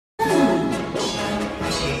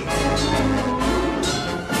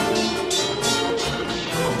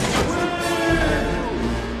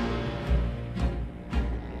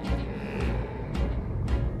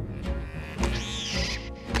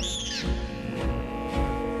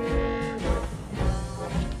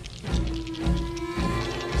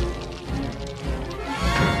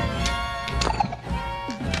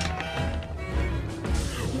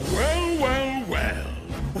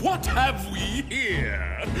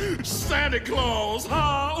Santa Claus,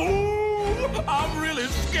 huh? Ooh, I'm really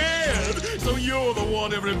scared. So you're the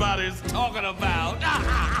one everybody's talking about.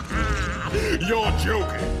 You're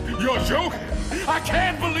joking. You're joking. I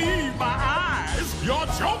can't believe my eyes. You're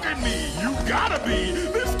joking me. You gotta be.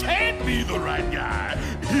 This can't be the right guy.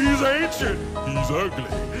 He's ancient. He's ugly.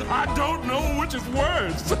 I don't know which is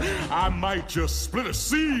worse. I might just split a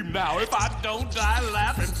seam now if I don't die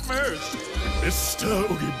laughing first. Mr.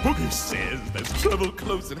 Oogie Boogie says there's trouble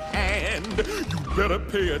close at hand. You better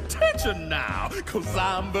pay attention now, 'cause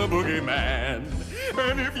I'm the boogeyman.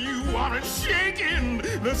 And if you aren't shaking,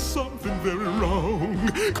 there's something very wrong,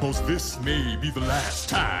 'cause this may be the last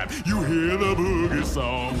time you hear the boogie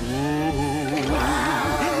song. Whoa, whoa,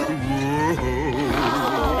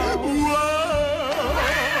 whoa,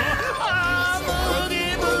 I'm a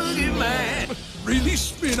boogie, boogie man.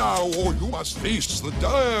 Release me now, or you must face the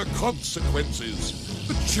dire consequences.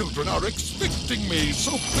 The children are expecting me,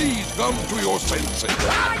 so please come to your senses.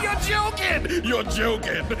 You're joking! You're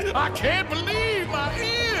joking! I can't believe my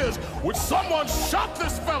ears! Would someone shut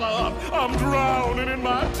this fella up? I'm drowning in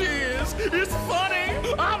my tears. It's funny.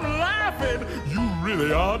 I'm laughing. You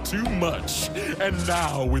really are too much. And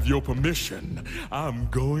now, with your permission, I'm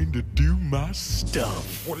going to do my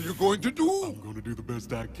stuff. What are you going to do? I'm going to do the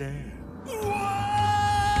best I can. Whoa!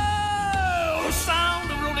 Sound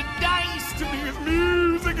of rolling dice to me is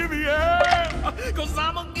music in the air. 'Cause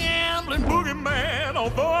I'm a gambling boogeyman,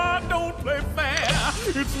 although I don't play fair.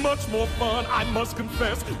 It's much more fun, I must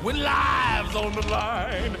confess, when lives on the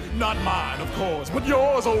line. Not mine, of course, but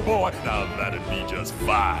yours, oh boy. Now that'd be just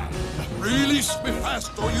fine. Release me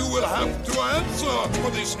fast, or you will have to answer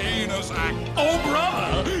for this heinous act. Oh,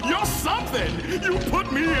 brother, you're something. You put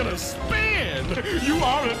me in a spin. You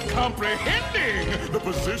aren't comprehending the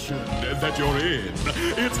position that you're in.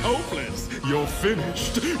 It's hopeless. You're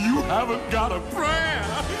finished. You haven't got a prayer.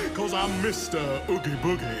 'Cause I'm Mr. Oogie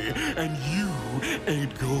Boogie, and you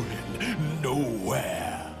ain't going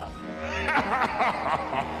nowhere.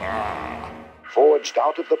 Forged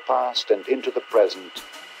out of the past and into the present,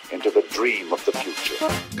 into the dream of the future.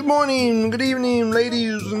 Good morning, good evening,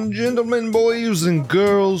 ladies and gentlemen, boys and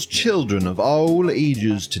girls, children of all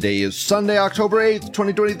ages. Today is Sunday, October 8th,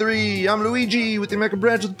 2023. I'm Luigi with the American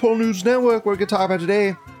branch of the Pole News Network. What are we going to talk about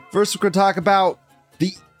today? First, we're going to talk about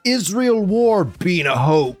the Israel war being a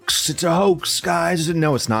hoax. It's a hoax, guys.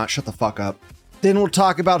 No, it's not. Shut the fuck up. Then we'll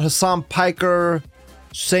talk about Hassan Piker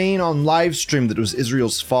saying on live stream that it was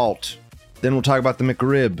Israel's fault. Then we'll talk about the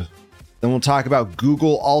Mcrib. Then we'll talk about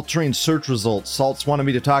Google altering search results. Salt's wanted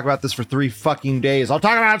me to talk about this for 3 fucking days. I'll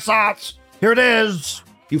talk about it, Salt's. Here it is.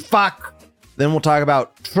 You fuck. Then we'll talk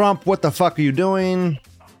about Trump. What the fuck are you doing?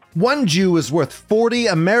 One Jew is worth 40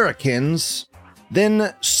 Americans.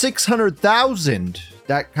 Then 600,000.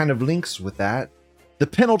 That kind of links with that. The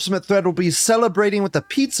penultimate thread will be celebrating with a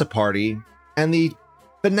pizza party. And the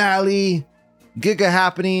finale, giga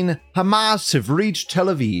happening, Hamas have reached Tel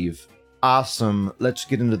Aviv. Awesome. Let's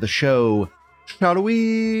get into the show, shall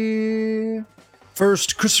we?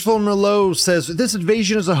 First, Christopher Merlot says, this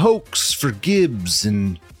invasion is a hoax for Gibbs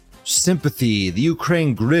and sympathy. The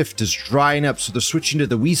Ukraine grift is drying up, so they're switching to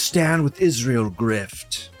the We Stand With Israel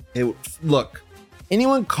grift. Look,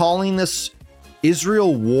 anyone calling this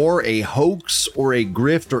Israel war a hoax or a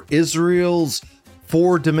grift or Israel's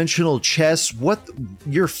 4-dimensional chess,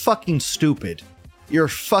 you're fucking stupid. You're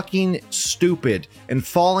fucking stupid and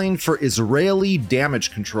falling for Israeli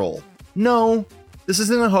damage control. No, this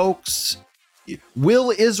isn't a hoax.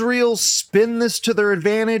 Will Israel spin this to their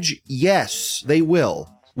advantage? Yes, they will.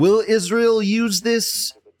 Will Israel use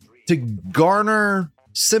this to garner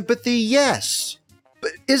sympathy? Yes.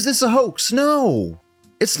 But is this a hoax? No.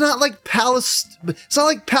 It's not like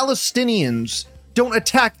Palestinians don't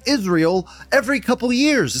attack Israel every couple of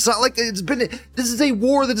years. It's not like this is a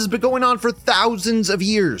war that has been going on for thousands of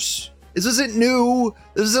years. This isn't new.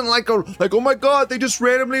 This isn't like, oh my God, they just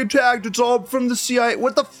randomly attacked. It's all from the CIA.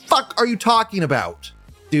 What the fuck are you talking about?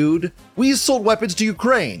 Dude, we sold weapons to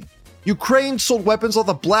Ukraine. Ukraine sold weapons on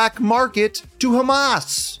the black market to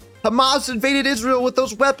Hamas. Hamas invaded Israel with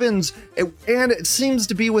those weapons, and it seems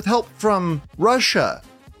to be with help from Russia.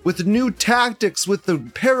 With new tactics with the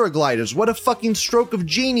paragliders. What a fucking stroke of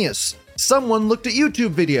genius. Someone looked at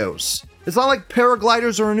YouTube videos. It's not like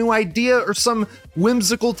paragliders are a new idea or some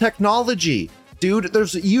whimsical technology. Dude,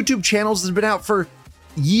 there's YouTube channels that have been out for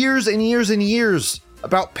years and years and years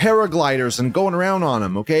about paragliders and going around on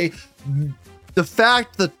them, okay? The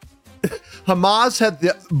fact that Hamas had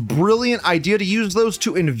the brilliant idea to use those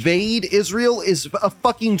to invade Israel is a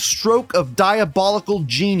fucking stroke of diabolical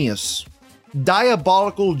genius.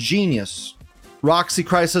 Diabolical genius. Roxy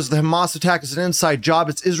Christ says the Hamas attack is an inside job.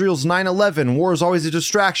 It's Israel's 9/11. War is always a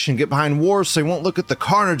distraction. Get behind war so you won't look at the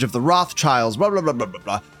carnage of the Rothschilds. Blah, blah, blah, blah, blah,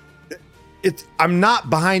 blah. I'm not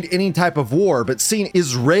behind any type of war, but seeing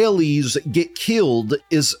Israelis get killed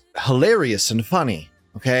is hilarious and funny.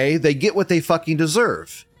 Okay? They get what they fucking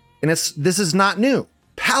deserve. And this is not new.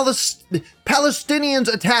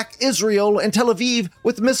 Palestinians attack Israel and Tel Aviv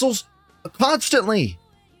with missiles constantly.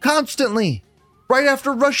 Right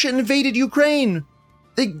after Russia invaded Ukraine,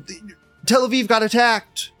 Tel Aviv got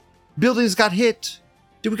attacked. Buildings got hit.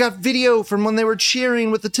 We got video from when they were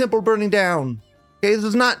cheering with the temple burning down. Okay, this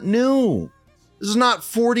is not new. This is not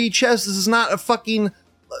 4D chess. This is not a fucking...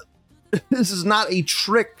 This is not a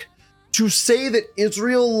trick. To say that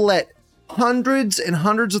Israel let hundreds and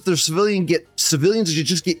hundreds of their civilians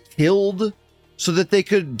just get killed so that they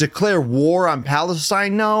could declare war on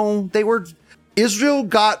Palestine? No, Israel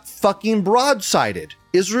got fucking broadsided.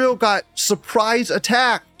 Israel got surprise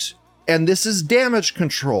attacked. And this is damage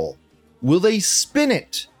control. Will they spin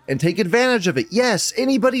it and take advantage of it? Yes,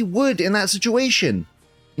 anybody would in that situation.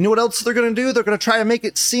 You know what else they're going to do? They're going to try to make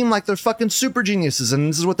it seem like they're fucking super geniuses and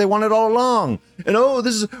this is what they wanted all along. And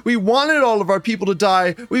we wanted all of our people to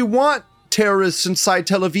die. We want terrorists inside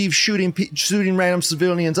Tel Aviv shooting random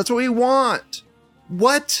civilians. That's what we want.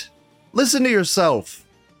 What? Listen to yourself.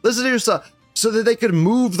 So that they could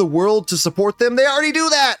move the world to support them. They already do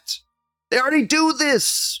that. They already do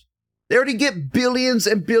this. They already get billions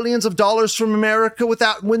and billions of dollars from America with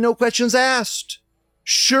no questions asked.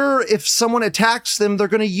 Sure, if someone attacks them, they're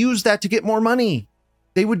going to use that to get more money.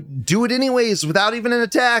 They would do it anyways without even an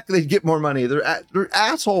attack. They'd get more money. They're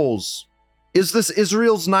assholes. Is this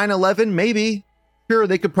Israel's 9/11? Maybe. Sure,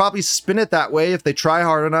 they could probably spin it that way if they try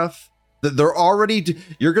hard enough.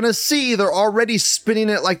 You're going to see they're already spinning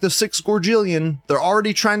it like the 6 Gorgillion. They're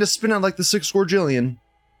already trying to spin it like the 6 Gorgillion.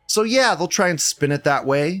 So yeah, they'll try and spin it that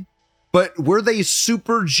way. But were they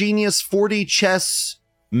super genius 4D chess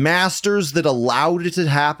masters that allowed it to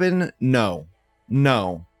happen? No.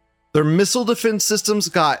 Their missile defense systems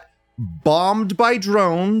got bombed by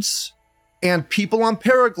drones, and people on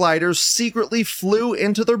paragliders secretly flew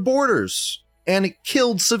into their borders, and it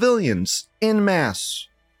killed civilians en masse.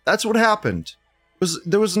 That's what happened.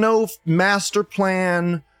 There was no master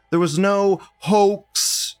plan. There was no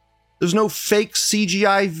hoax. There's no fake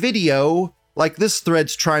CGI video like this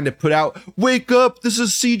thread's trying to put out. Wake up, this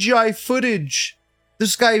is CGI footage.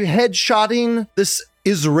 This guy headshotting this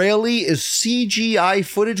Israeli is CGI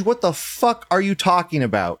footage. What the fuck are you talking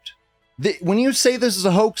about? When you say this is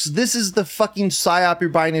a hoax, this is the fucking psyop you're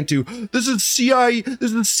buying into. This is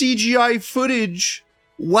CGI footage.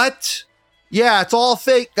 What? Yeah, it's all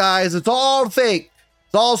fake, guys. It's all fake.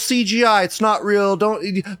 It's all CGI. It's not real. Don't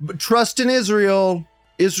trust in Israel.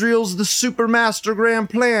 Israel's the super master grand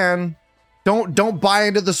plan. Don't buy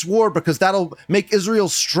into this war because that'll make Israel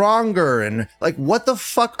stronger. And like, what the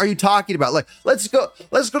fuck are you talking about? Like, let's go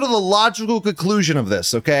to the logical conclusion of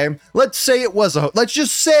this, okay? Let's say it was a hoax. Let's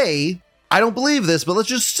just say, I don't believe this, but let's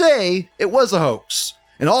just say it was a hoax.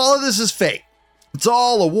 And all of this is fake. It's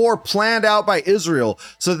all a war planned out by Israel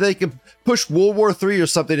so that they can push World War III or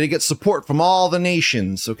something to get support from all the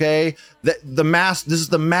nations, okay? This is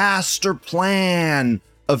the master plan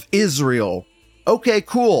of Israel. Okay,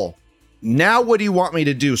 cool. Now what do you want me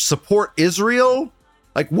to do? Support Israel?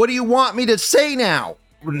 Like, what do you want me to say now?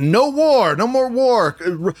 No war, no more war.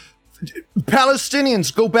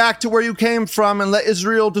 Palestinians, go back to where you came from and let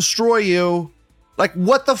Israel destroy you. Like,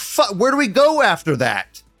 what the fuck? Where do we go after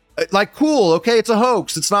that? Like, cool, okay, it's a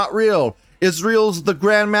hoax. It's not real. Israel's the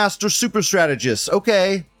grandmaster super strategist.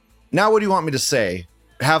 Okay, now what do you want me to say?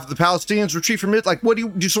 Have the Palestinians retreat from it? Like, what do you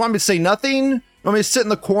just want me to say nothing? You want me to sit in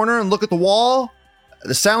the corner and look at the wall?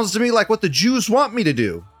 This sounds to me like what the Jews want me to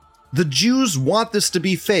do. The Jews want this to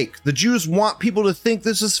be fake. The Jews want people to think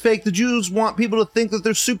this is fake. The Jews want people to think that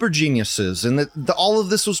they're super geniuses and that all of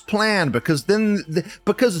this was planned because then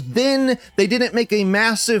they didn't make a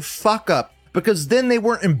massive fuck up, because then they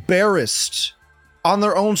weren't embarrassed on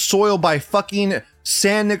their own soil by fucking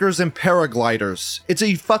sand niggers and paragliders. It's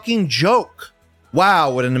a fucking joke.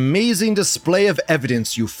 Wow, what an amazing display of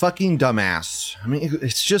evidence, you fucking dumbass. I mean,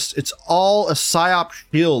 it's all a psyop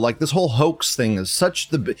shield. Like, this whole hoax thing is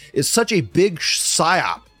such a big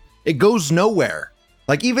psyop. It goes nowhere.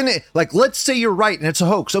 Like, let's say you're right and it's a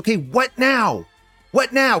hoax. Okay, what now?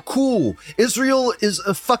 What now? Cool. Israel is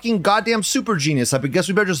a fucking goddamn super genius. I guess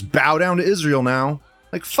we better just bow down to Israel now.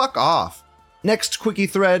 Like, fuck off. Next quickie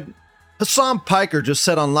thread. Hassan Piker just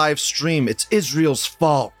said on live stream, it's Israel's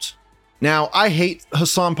fault. Now, I hate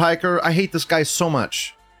Hassan Piker. I hate this guy so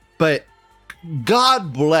much. But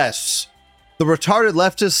God bless the retarded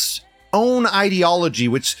leftists own ideology,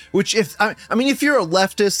 which if if you're a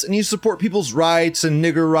leftist and you support people's rights and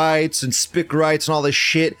nigger rights and spick rights and all this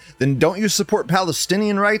shit, then don't you support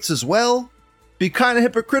Palestinian rights as well? Be kind of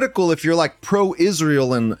hypocritical if you're like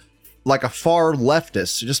pro-Israel and like a far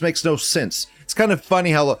leftist. It just makes no sense. It's kind of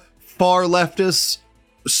funny how the far leftists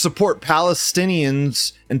support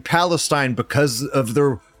Palestinians and Palestine because of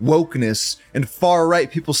their wokeness, and far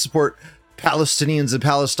right people support Palestinians and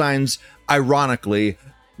Palestinians ironically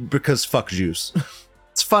because fuck Jews.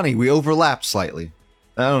 It's funny, we overlap slightly.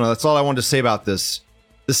 I don't know, that's all I wanted to say about this.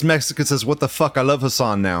 This Mexican says, what the fuck, I love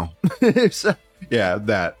Hassan now. Yeah,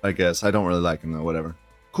 that, I guess. I don't really like him though, whatever.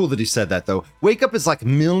 Cool that he said that though. Wake Up is like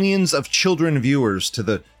millions of children viewers to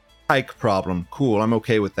the hike problem. Cool, I'm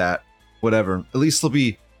okay with that. Whatever. At least they'll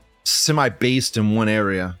be semi-based in one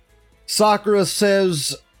area. Sakura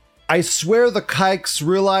says, I swear the kikes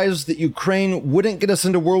realized that Ukraine wouldn't get us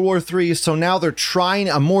into World War III, so now they're trying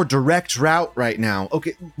a more direct route right now.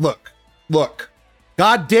 Okay, look.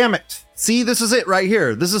 God damn it. See, this is it right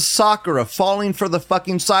here. This is Sakura falling for the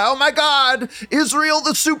fucking side. Oh my god! Israel,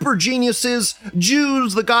 the super geniuses.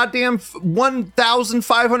 Jews, the goddamn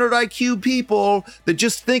 1,500 IQ people that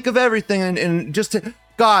just think of everything and just...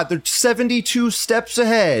 God, they're 72 steps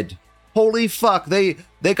ahead. Holy fuck, they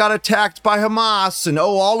got attacked by Hamas, and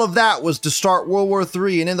all of that was to start World War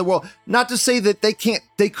III and in the world. Not to say that they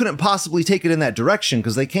couldn't possibly take it in that direction,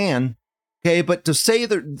 because they can. Okay, but to say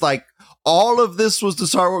that, like, all of this was to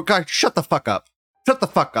start World... God, shut the fuck up. Shut the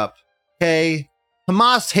fuck up. Okay?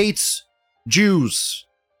 Hamas hates Jews.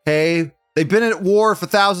 Okay? They've been at war for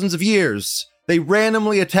thousands of years. They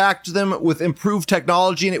randomly attacked them with improved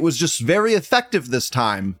technology, and it was just very effective this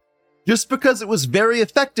time. Just because it was very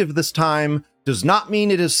effective this time does not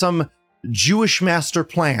mean it is some Jewish master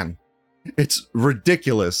plan. It's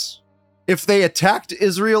ridiculous. If they attacked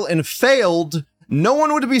Israel and failed, no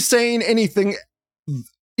one would be saying anything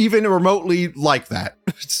even remotely like that.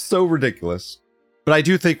 It's so ridiculous. But I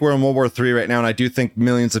do think we're in World War III right now, and I do think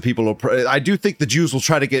millions of people will... I do think the Jews will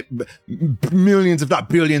try to get millions, if not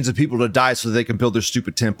billions, of people to die so they can build their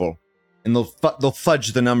stupid temple. And they'll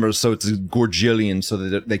fudge the numbers so it's a gorgillion so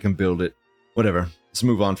that they can build it. Whatever. Let's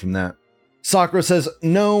move on from that. Sakura says,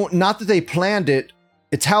 no, not that they planned it.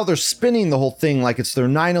 It's how they're spinning the whole thing like it's their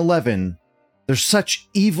 9/11. They're such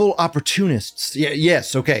evil opportunists. Yeah,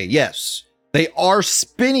 yes, okay, yes. They are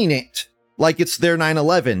spinning it like it's their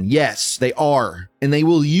 9/11. Yes, they are. And they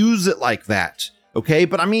will use it like that. Okay,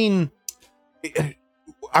 but I mean,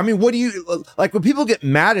 what do you, like, when people get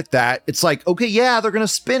mad at that, it's like, okay, yeah, they're going to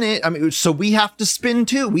spin it. I mean, so we have to spin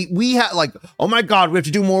too. We have, like, oh my God, we have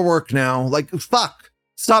to do more work now. Like, fuck.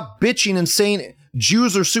 Stop bitching and saying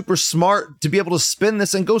Jews are super smart to be able to spin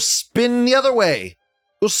this, and go spin the other way.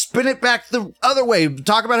 Go spin it back the other way.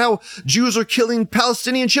 Talk about how Jews are killing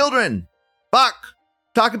Palestinian children. Fuck.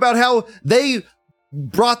 Talk about how they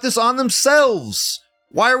brought this on themselves.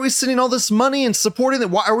 Why are we sending all this money and supporting it?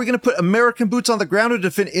 Why are we going to put American boots on the ground to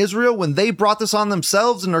defend Israel when they brought this on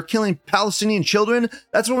themselves and are killing Palestinian children?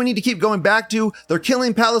 That's what we need to keep going back to. They're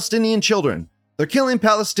killing Palestinian children. They're killing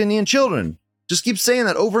Palestinian children. Just keep saying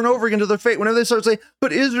that over and over again to their face. Whenever they start saying,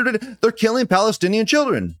 but Israel, they're killing Palestinian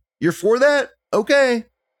children. You're for that? Okay.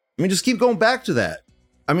 I mean, just keep going back to that.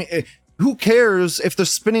 I mean, who cares if they're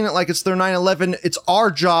spinning it like it's their 9/11? It's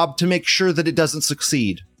our job to make sure that it doesn't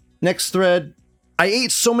succeed. Next thread. I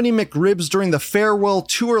ate so many McRibs during the farewell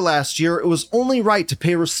tour last year, it was only right to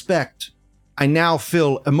pay respect. I now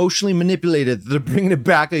feel emotionally manipulated that they're bringing it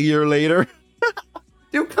back a year later.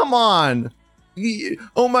 Dude, come on.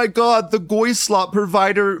 Oh my God, the Goy Slop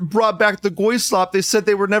provider brought back the Goy Slop they said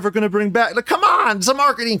they were never going to bring back. Like, come on, it's a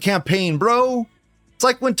marketing campaign, bro. It's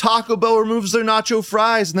like when Taco Bell removes their nacho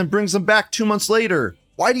fries and then brings them back 2 months later.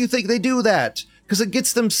 Why do you think they do that? Because it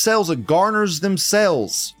gets themselves, it garners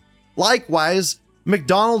themselves. Likewise,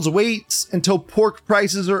 McDonald's waits until pork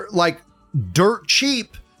prices are like dirt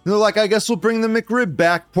cheap. And they're like, I guess we'll bring the McRib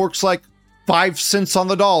back. Pork's like 5 cents on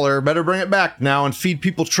the dollar. Better bring it back now and feed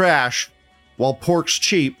people trash while pork's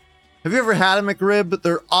cheap. Have you ever had a McRib?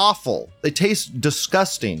 They're awful. They taste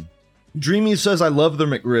disgusting. Dreamy says, I love their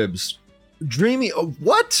McRibs. Dreamy,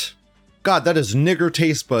 what? God, that is nigger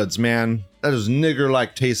taste buds, man. That is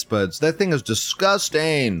nigger-like taste buds. That thing is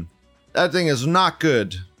disgusting. That thing is not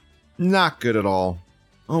good. Not good at all.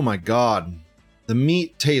 Oh my God. The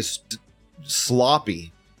meat tastes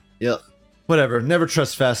sloppy. Yuck. Whatever. Never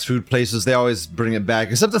trust fast food places. They always bring it back.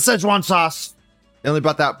 Except the Szechuan sauce. They only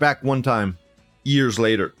brought that back one time. Years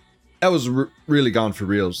later. That was really gone for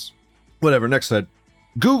reals. Whatever. Next slide.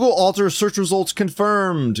 Google alters search results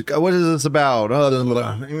confirmed. What is this about?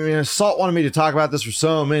 Salt wanted me to talk about this for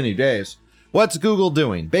so many days. What's Google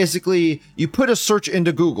doing? Basically, you put a search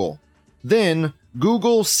into Google. Then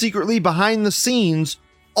Google secretly behind the scenes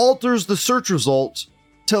alters the search result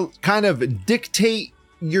to kind of dictate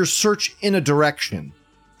your search in a direction.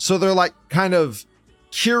 So they're like kind of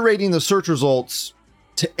curating the search results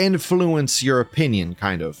to influence your opinion,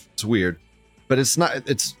 kind of. It's weird. But it's not,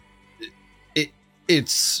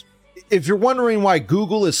 it's if you're wondering why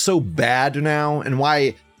Google is so bad now and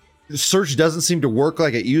why search doesn't seem to work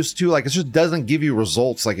like it used to, like it just doesn't give you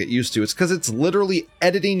results like it used to, it's because it's literally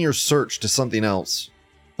editing your search to something else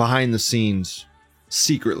behind the scenes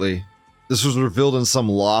secretly. This was revealed in some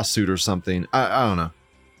lawsuit or something. I don't know.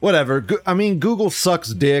 Whatever. I mean, Google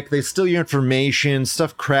sucks dick. They steal your information.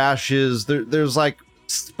 Stuff crashes. There's like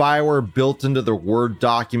spyware built into their Word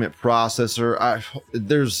document processor.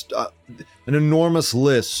 There's an enormous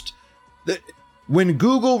list. When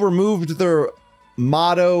Google removed their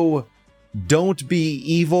motto, "Don't be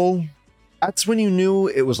evil," that's when you knew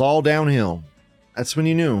it was all downhill. That's when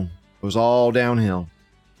you knew it was all downhill.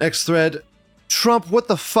 Next thread. Trump, what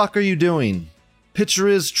the fuck are you doing? Picture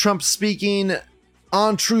is Trump speaking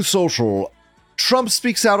on Truth Social. Trump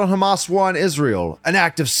speaks out on Hamas war on Israel, an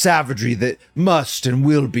act of savagery that must and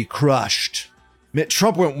will be crushed.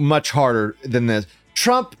 Trump went much harder than this.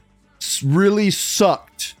 Trump really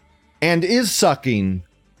sucked and is sucking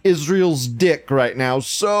Israel's dick right now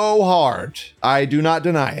so hard. I do not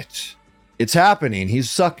deny it. It's happening. He's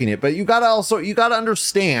sucking it. But you gotta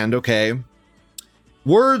understand, okay?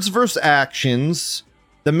 Words versus actions.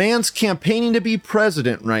 The man's campaigning to be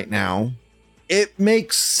president right now. It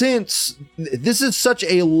makes sense. This is such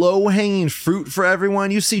a low-hanging fruit for everyone.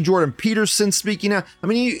 You see Jordan Peterson speaking out. I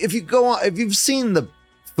mean, if you've seen the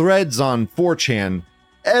threads on 4chan,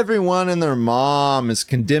 everyone and their mom is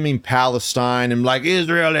condemning Palestine and like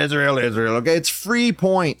Israel. Okay, it's free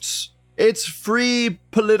points. It's free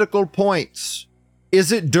political points.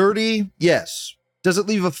 Is it dirty? Yes. Does it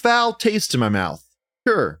leave a foul taste in my mouth?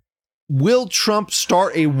 Sure. Will Trump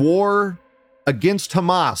start a war against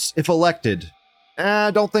Hamas if elected?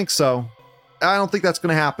 I don't think so. I don't think that's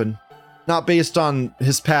going to happen. Not based on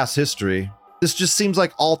his past history. This just seems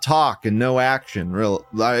like all talk and no action.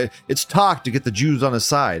 It's talk to get the Jews on his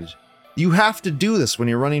side. You have to do this when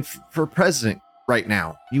you're running for president right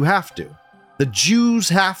now. You have to. The Jews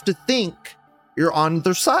have to think you're on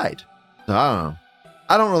their side. So, I don't know.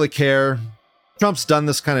 I don't really care. Trump's done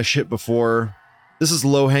this kind of shit before. This is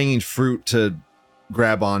low-hanging fruit to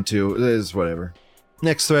grab onto. It is whatever.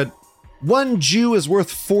 Next thread. One Jew is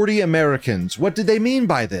worth 40 Americans. What did they mean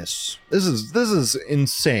by this? This is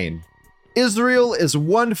insane. Israel is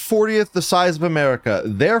 1/40th the size of America.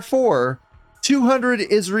 Therefore, 200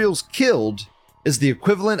 Israels killed is the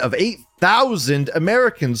equivalent of 8,000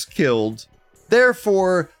 Americans killed.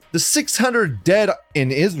 Therefore, the 600 dead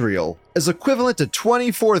in Israel is equivalent to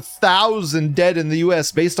 24,000 dead in the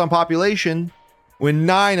US based on population. When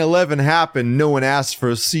 9/11 happened, no one asked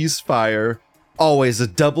for a ceasefire. Always a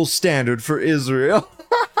double standard for Israel.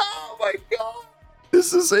 Oh my God.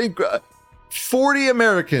 This is incredible. 40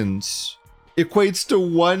 Americans equates to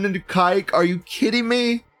one kike. Are you kidding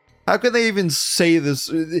me? How can they even say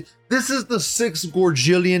this? This is the 6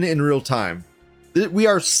 Gorgillion in real time. We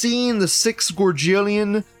are seeing the 6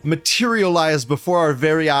 Gorgillion materialize before our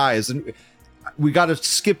very eyes. And we got to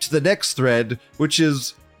skip to the next thread, which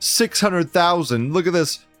is 600,000. Look at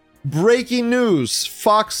this. Breaking news.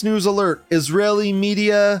 Fox News alert. Israeli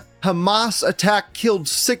media. Hamas attack killed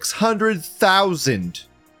 600,000.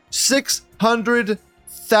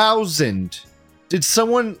 600,000. Did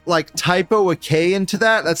someone like typo a K into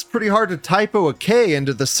that? That's pretty hard to typo a K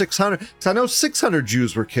into the 600. Because I know 600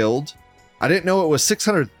 Jews were killed. I didn't know it was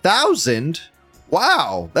 600,000.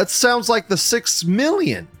 Wow. That sounds like the 6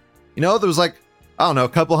 million. You know, there was like, I don't know, a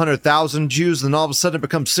couple 100,000 Jews, and then all of a sudden it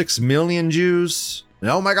becomes 6 million Jews. And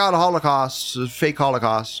oh my God, a Holocaust, a fake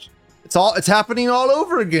Holocaust. It's happening all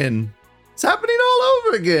over again. It's happening all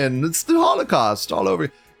over again. It's the Holocaust all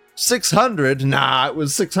over. 600? Nah, it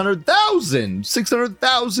was 600,000.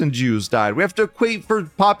 600,000 Jews died. We have to equate for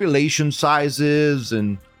population sizes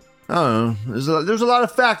and I don't know. There's a lot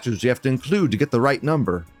of factors you have to include to get the right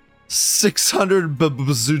number. 600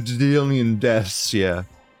 bazillion deaths, yeah.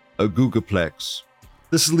 A googleplex.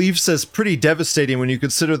 This leaf says pretty devastating when you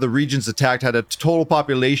consider the regions attacked had a total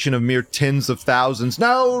population of mere tens of thousands.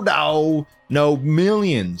 No,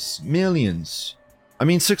 millions. I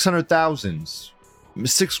mean 600,000s.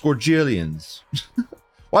 6 Gorgillions.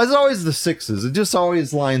 Why is it always the 6s? It just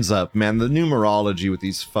always lines up, man. The numerology with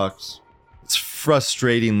these fucks. It's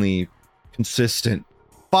frustratingly consistent.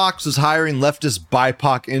 Fox is hiring leftist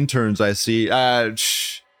BIPOC interns, I see. That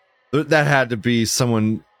had to be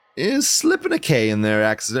someone is slipping a K in there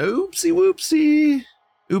accident. Oopsie whoopsie.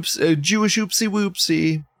 Oops, Jewish oopsie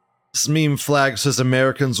whoopsie. This meme flag says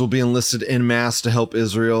Americans will be enlisted en masse to help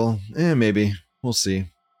Israel. Maybe. We'll see.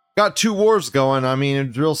 Got 2 wars going. I mean,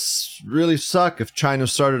 it'd really suck if China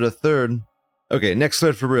started a third. Okay, next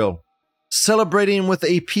thread for real. Celebrating with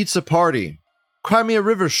a pizza party. Cry me a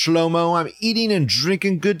river, Shlomo. I'm eating and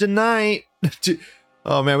drinking good tonight.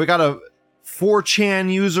 Oh man, we got a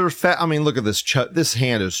 4chan user I mean, look at this this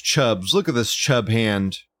hand is chubs. Look at this chub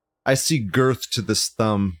hand. I see girth to this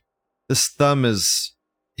thumb. This thumb is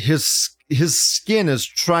his skin is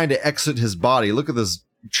trying to exit his body. Look at this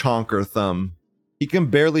chonker thumb. He can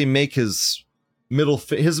barely make his middle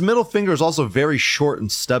finger is also very short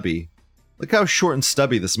and stubby. Look how short and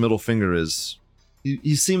stubby this middle finger is.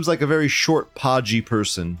 He seems like a very short, podgy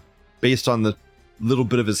person, based on the little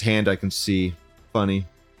bit of his hand I can see. Funny.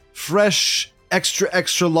 Fresh,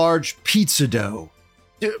 extra large pizza dough.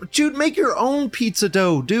 Dude, make your own pizza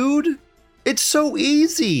dough, dude. It's so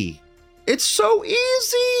easy. It's so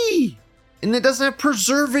easy. And it doesn't have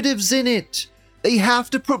preservatives in it. They have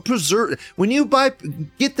to put when you buy,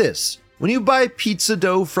 get this, when you buy pizza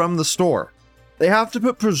dough from the store, they have to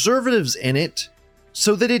put preservatives in it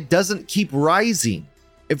so that it doesn't keep rising.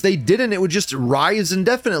 If they didn't, it would just rise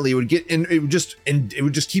indefinitely. It would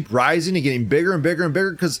just keep rising and getting bigger and bigger and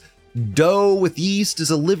bigger because dough with yeast is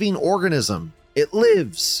a living organism. It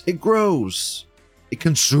lives, it grows, it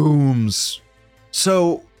consumes.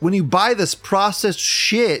 So when you buy this processed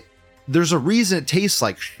shit, there's a reason it tastes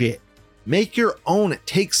like shit. Make your own. It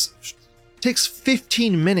takes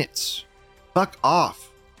 15 minutes. Fuck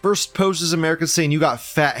off. First post is America saying you got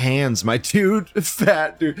fat hands, my dude.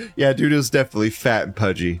 Fat dude. Yeah, dude is definitely fat and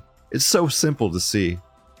pudgy. It's so simple to see.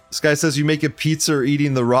 This guy says you make a pizza or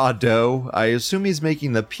eating the raw dough. I assume he's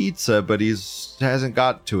making the pizza, but hasn't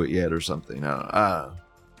got to it yet or something.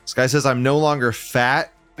 This guy says I'm no longer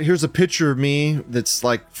fat. Here's a picture of me that's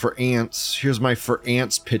like for ants. Here's my for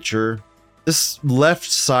ants picture. This left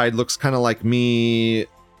side looks kind of like me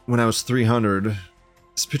when I was 300.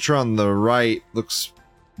 This picture on the right looks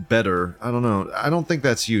better. I don't know. I don't think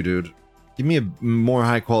that's you, dude. Give me a more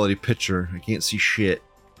high quality picture. I can't see shit.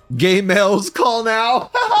 Gay males call now.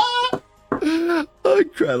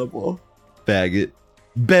 Incredible. Faggot.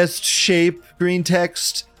 Best shape, green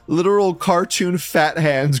text. Literal cartoon fat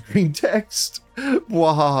hands, green text.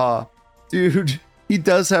 Wahaha. Dude. He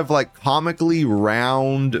does have like comically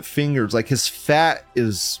round fingers. Like his fat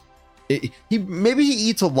is, maybe he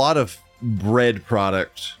eats a lot of bread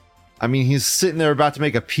product. I mean, he's sitting there about to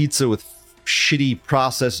make a pizza with shitty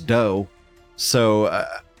processed dough. So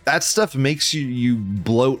that stuff makes you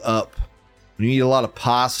bloat up. When you eat a lot of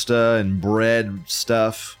pasta and bread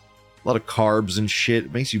stuff, a lot of carbs and shit,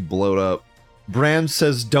 it makes you bloat up. Brand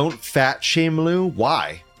says, don't fat shame Lou.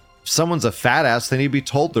 Why? If someone's a fat ass, they need to be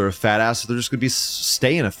told they're a fat ass, so they're just gonna be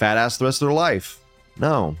staying a fat ass the rest of their life.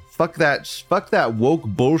 No, fuck that woke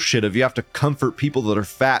bullshit of you have to comfort people that are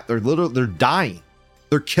fat. They're dying.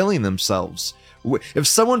 They're killing themselves. If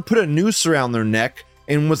someone put a noose around their neck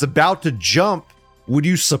and was about to jump, would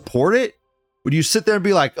you support it? Would you sit there and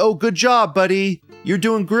be like, oh, good job, buddy. You're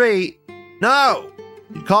doing great. No,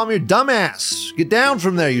 you'd call him your dumbass. Get down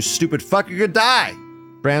from there, you stupid fuck. You're gonna die.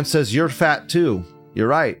 Brand says, you're fat too. You're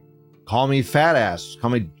right. Call me fat ass. Call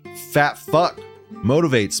me fat fuck.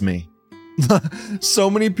 Motivates me. So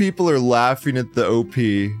many people are laughing at the OP.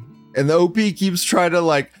 And the OP keeps trying to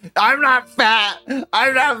like, I'm not fat.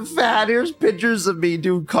 I'm not fat. Here's pictures of me.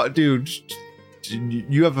 Dude,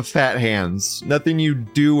 you have a fat hands. Nothing you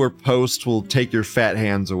do or post will take your fat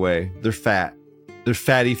hands away. They're fat. They're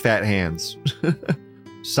fatty fat hands.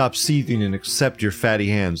 Stop seething and accept your fatty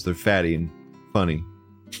hands. They're fatty and funny.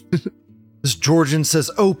 This Georgian says,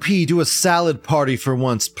 OP, do a salad party for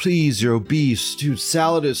once. Please, you're obese. Dude,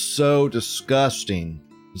 salad is so disgusting.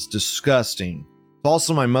 It's disgusting. It's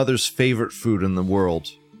also my mother's favorite food in the world.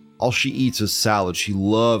 All she eats is salad. She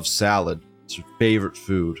loves salad. It's her favorite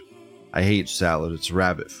food. I hate salad. It's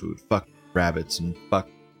rabbit food. Fuck rabbits and fuck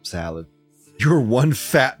salad. You're one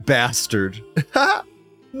fat bastard.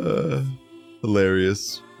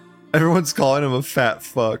 Hilarious. Everyone's calling him a fat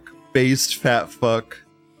fuck. Based fat fuck.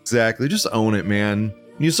 Exactly. Just own it, man.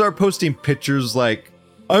 When you start posting pictures like,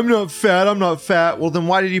 I'm not fat. Well, then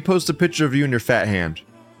why did you post a picture of you and your fat hand?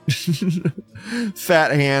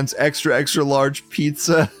 Fat hands, extra large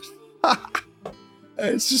pizza.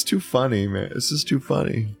 It's just too funny, man. It's just too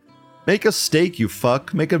funny. Make a steak, you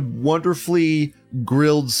fuck. Make a wonderfully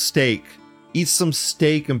grilled steak. Eat some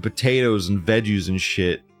steak and potatoes and veggies and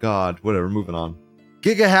shit. God, whatever, moving on.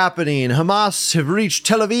 Giga happening. Hamas have reached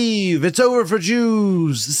Tel Aviv. It's over for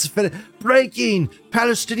Jews. This is breaking.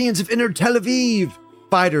 Palestinians have entered Tel Aviv.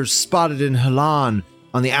 Fighters spotted in Halan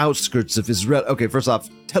on the outskirts of Israel. Okay, first off,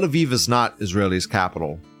 Tel Aviv is not Israel's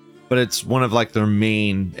capital, but it's one of like their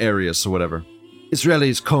main areas, so whatever.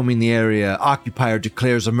 Israelis combing the area. Occupier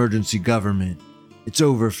declares emergency government. It's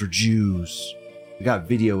over for Jews. We got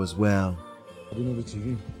video as well. I didn't know the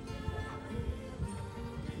TV.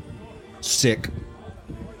 Sick.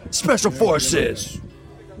 Special Forces!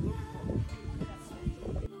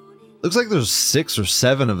 Looks like there's 6 or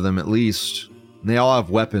 7 of them at least. And they all have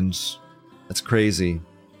weapons. That's crazy.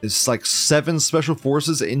 It's like 7 Special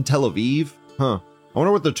Forces in Tel Aviv? Huh. I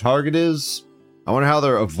wonder what their target is. I wonder how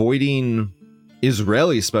they're avoiding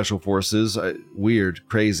Israeli Special Forces. Weird.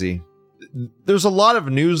 Crazy. There's a lot of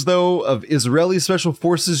news, though, of Israeli Special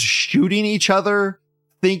Forces shooting each other,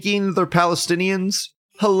 thinking they're Palestinians.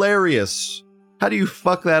 Hilarious. How do you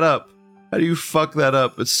fuck that up? How do you fuck that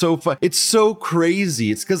up? It's so fun. It's so crazy.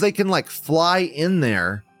 It's because they can like fly in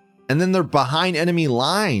there and then they're behind enemy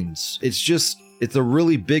lines. It's a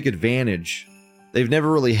really big advantage. They've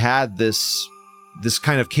never really had this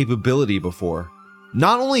kind of capability before.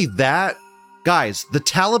 Not only that, guys, the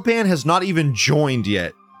Taliban has not even joined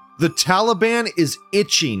yet. The Taliban is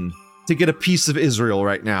itching to get a piece of Israel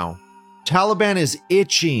right now. Taliban is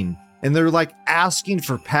itching. And they're like asking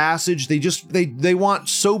for passage. They want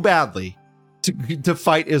so badly to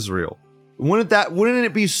fight Israel. Wouldn't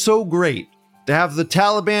it be so great to have the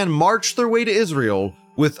Taliban march their way to Israel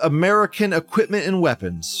with American equipment and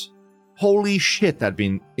weapons? Holy shit, that'd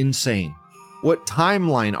be insane. What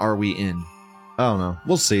timeline are we in? I don't know.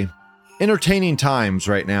 We'll see. Entertaining times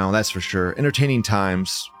right now, that's for sure. Entertaining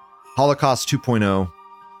times. Holocaust 2.0.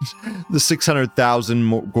 The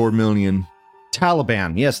 600,000 gore million.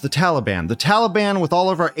 Taliban. Yes, the Taliban. The Taliban, with all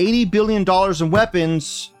of our $80 billion in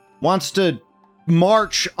weapons, wants to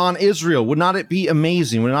march on Israel. Would not it be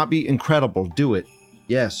amazing? Would it not be incredible? Do it.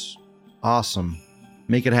 Yes. Awesome.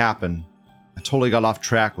 Make it happen. I totally got off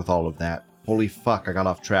track with all of that. Holy fuck, I got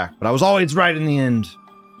off track. But I was always right in the end.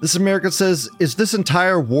 This American says, is this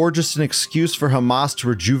entire war just an excuse for Hamas to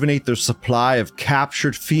rejuvenate their supply of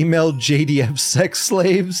captured female JDF sex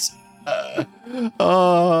slaves?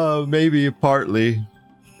 Maybe partly.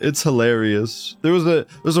 It's hilarious. There's a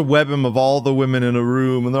webm of all the women in a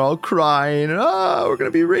room and they're all crying. We're gonna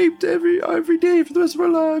be raped every day for the rest of our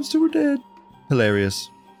lives till we're dead. Hilarious.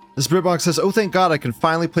 This Britbox says, oh thank god I can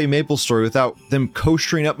finally play MapleStory without them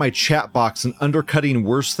kosherring up my chat box and undercutting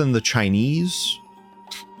worse than the Chinese.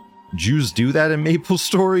 Jews do that in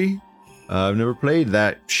MapleStory? I've never played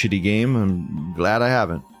that shitty game. I'm glad I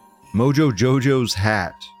haven't. Mojo Jojo's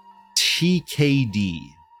hat. TKD.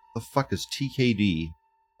 The fuck is TKD?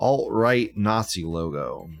 Alt-right Nazi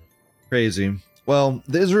logo. Crazy. Well,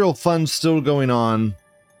 the Israel fund's still going on.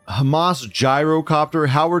 Hamas gyrocopter.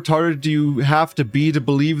 How retarded do you have to be to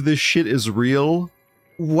believe this shit is real?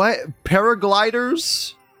 What?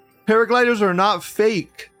 Paragliders? Paragliders are not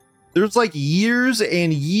fake. There's like years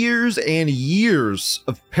and years and years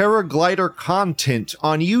of paraglider content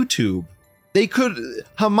on YouTube.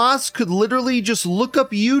 Hamas could literally just look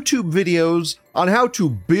up YouTube videos on how to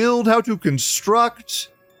build, how to construct,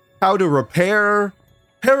 how to repair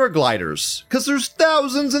paragliders. Because there's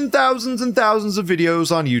thousands and thousands and thousands of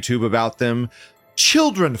videos on YouTube about them.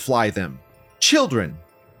 Children fly them. Children.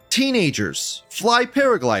 Teenagers fly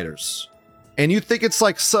paragliders. And you think it's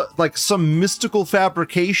like some mystical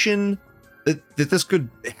fabrication that this could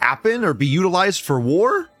happen or be utilized for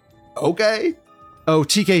war? Okay. Oh,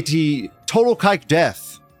 TKT, Total Kike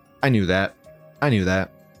Death. I knew that.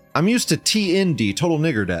 I'm used to TND, Total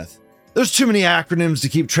Nigger Death. There's too many acronyms to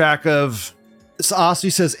keep track of. This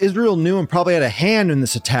Aussie says, Israel knew and probably had a hand in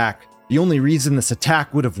this attack. The only reason this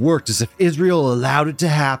attack would have worked is if Israel allowed it to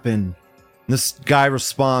happen. And this guy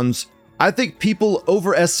responds, I think people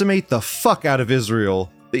overestimate the fuck out of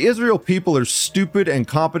Israel. The Israel people are stupid and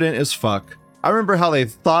competent as fuck. I remember how they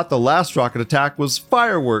thought the last rocket attack was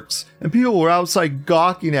fireworks, and people were outside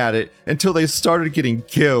gawking at it until they started getting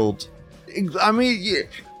killed. I mean,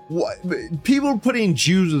 people putting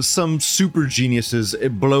Jews as some super geniuses,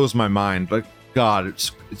 it blows my mind. Like, God,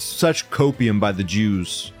 it's such copium by the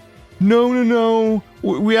Jews. No,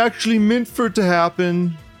 we actually meant for it to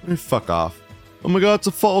happen. Fuck off. Oh my god, it's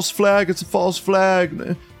a false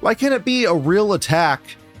flag, Why can't it be a real attack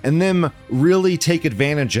and them really take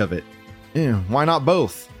advantage of it? Yeah, why not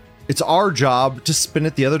both? It's our job to spin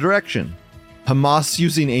it the other direction. Hamas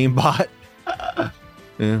using aimbot.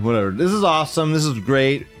 Whatever. This is awesome. This is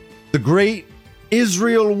great. The great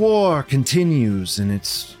Israel war continues, and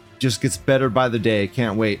it's just gets better by the day.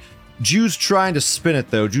 Can't wait. Jews trying to spin it,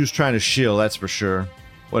 though. Jews trying to shield, that's for sure.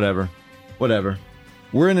 Whatever.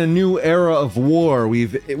 We're in a new era of war.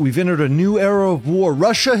 We've entered a new era of war.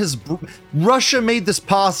 Russia made this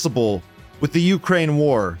possible with the Ukraine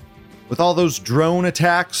war. With all those drone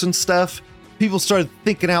attacks and stuff, people started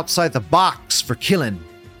thinking outside the box for killing.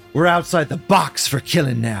 We're outside the box for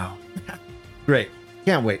killing now. Great.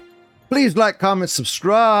 Can't wait. Please like, comment,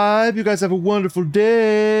 subscribe. You guys have a wonderful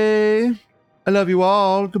day. I love you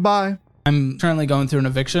all. Goodbye. I'm currently going through an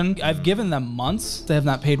eviction. I've given them months. They have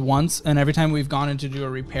not paid once. And every time we've gone in to do a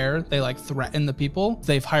repair, they like threaten the people.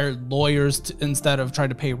 They've hired lawyers instead of trying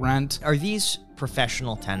to pay rent. Are these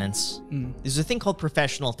professional tenants? There's a thing called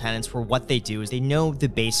professional tenants where what they do is they know the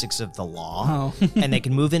basics of the law and they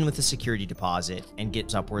can move in with a security deposit and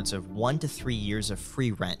get upwards of 1 to 3 years of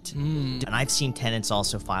free rent. And I've seen tenants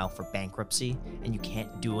also file for bankruptcy and you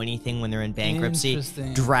can't do anything when they're in bankruptcy.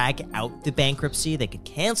 Drag out the bankruptcy. They could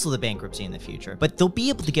cancel the bankruptcy in the future, but they'll be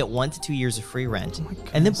able to get 1 to 2 years of free rent.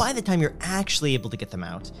 And then by the time you're actually able to get them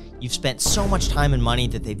out, you've spent so much time and money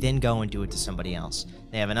that they then go and do it to somebody else.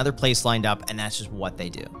 They have another place lined up, and that's just what they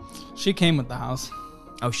do. She came with the house.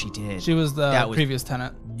 Oh, she did. She was the previous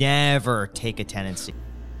tenant. Never take a tenancy.